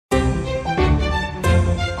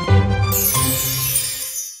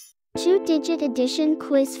digit addition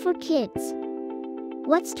quiz for kids.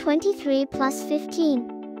 What's 23 plus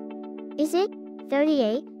 15? Is it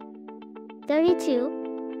 38,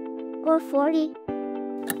 32, or 40?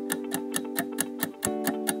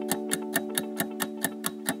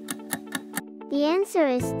 The answer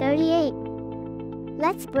is 38.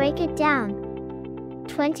 Let's break it down.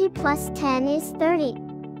 20 plus 10 is 30.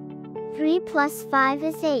 3 plus 5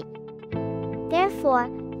 is 8. Therefore,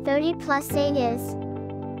 30 plus 8 is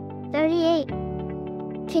 38.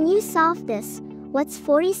 Can you solve this? What's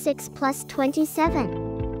 46 plus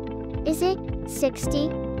 27? Is it 60,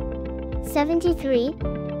 73,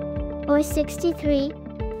 or 63?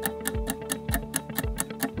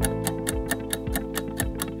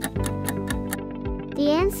 The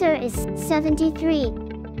answer is 73.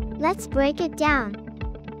 Let's break it down.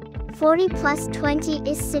 40 plus 20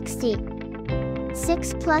 is 60.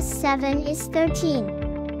 6 plus 7 is 13.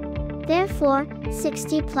 Therefore,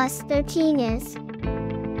 60 plus 13 is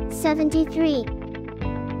 73.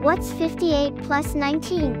 What's 58 plus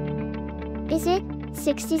 19? Is it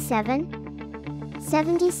 67,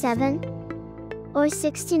 77, or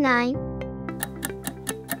 69?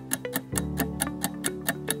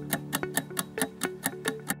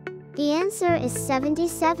 The answer is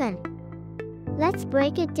 77. Let's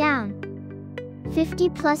break it down. 50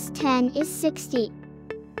 plus 10 is 60.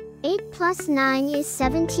 8 plus 9 is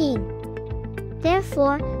 17.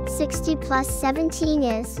 Therefore, 60 plus 17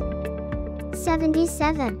 is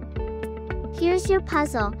 77. Here's your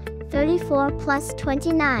puzzle. 34 plus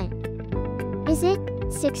 29. Is it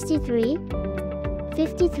 63,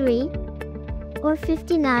 53, or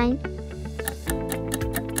 59?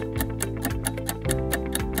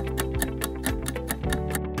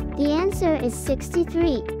 The answer is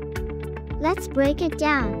 63. Let's break it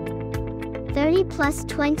down. 30 plus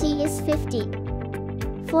 20 is 50.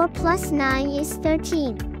 4 plus 9 is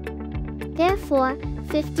 13. Therefore,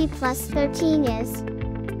 50 plus 13 is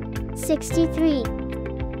 63.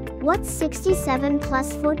 What's 67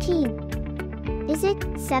 plus 14? Is it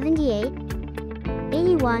 78,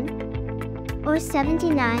 81, or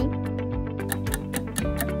 79?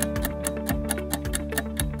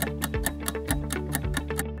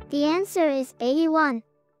 The answer is 81.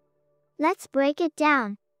 Let's break it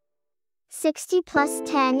down. 60 plus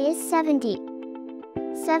 10 is 70.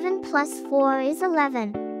 7 plus 4 is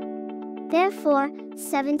 11. Therefore,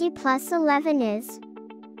 70 plus 11 is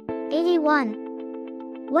 81.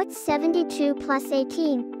 What's 72 plus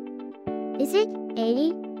 18? Is it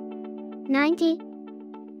 80, 90,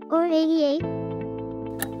 or 88?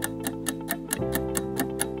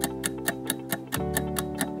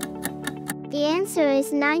 The answer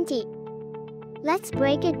is 90. Let's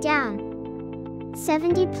break it down.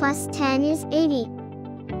 70 plus 10 is 80.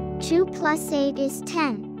 2 plus 8 is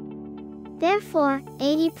 10. Therefore,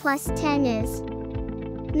 80 plus 10 is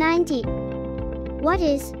 90. What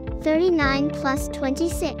is 39 plus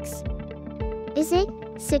 26? Is it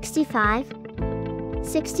 65,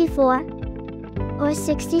 64, or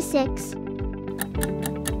 66?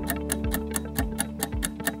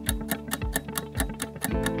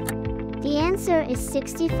 The answer is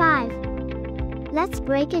 65. Let's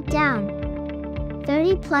break it down.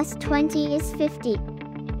 30 plus 20 is 50.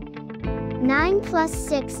 9 plus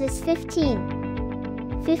 6 is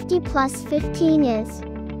 15. 50 plus 15 is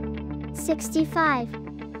 65.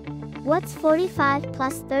 What's 45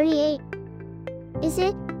 plus 38? Is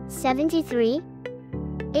it 73,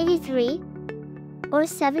 83, or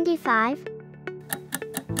 75?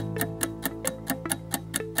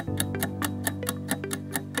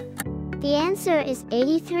 The answer is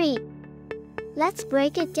 83. Let's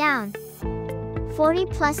break it down. 40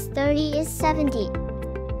 plus 30 is 70.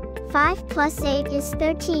 5 plus 8 is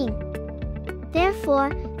 13.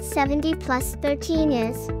 Therefore, 70 plus 13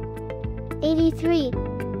 is 83.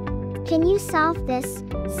 Can you solve this?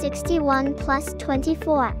 61 plus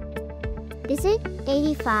 24. Is it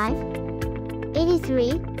 85,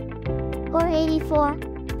 83, or 84?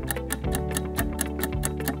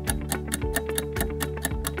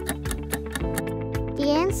 The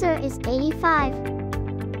answer is 85.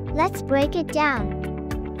 Let's break it down.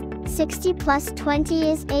 60 plus 20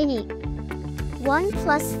 is 80. 1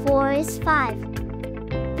 plus 4 is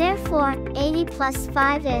 5. Therefore, 80 plus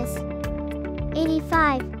 5 is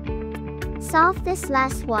 85. Solve this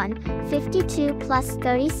last one. 52 plus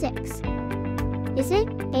 36. Is it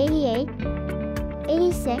 88,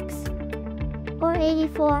 86, or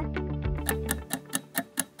 84?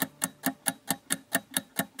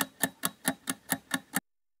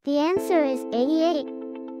 The answer is 88.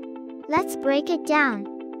 Let's break it down.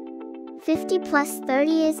 50 plus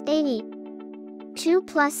 30 is 80. 2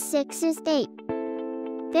 plus 6 is 8.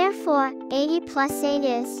 Therefore, 80 plus 8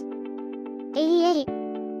 is 88.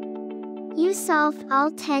 You solved all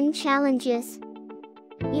 10 challenges.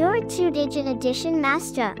 You're a 2-digit addition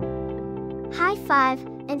master. High five,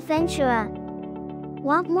 adventurer!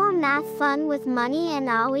 Want more math fun with money and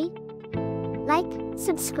Ollie? Like,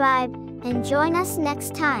 subscribe, and join us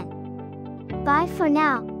next time. Bye for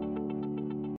now.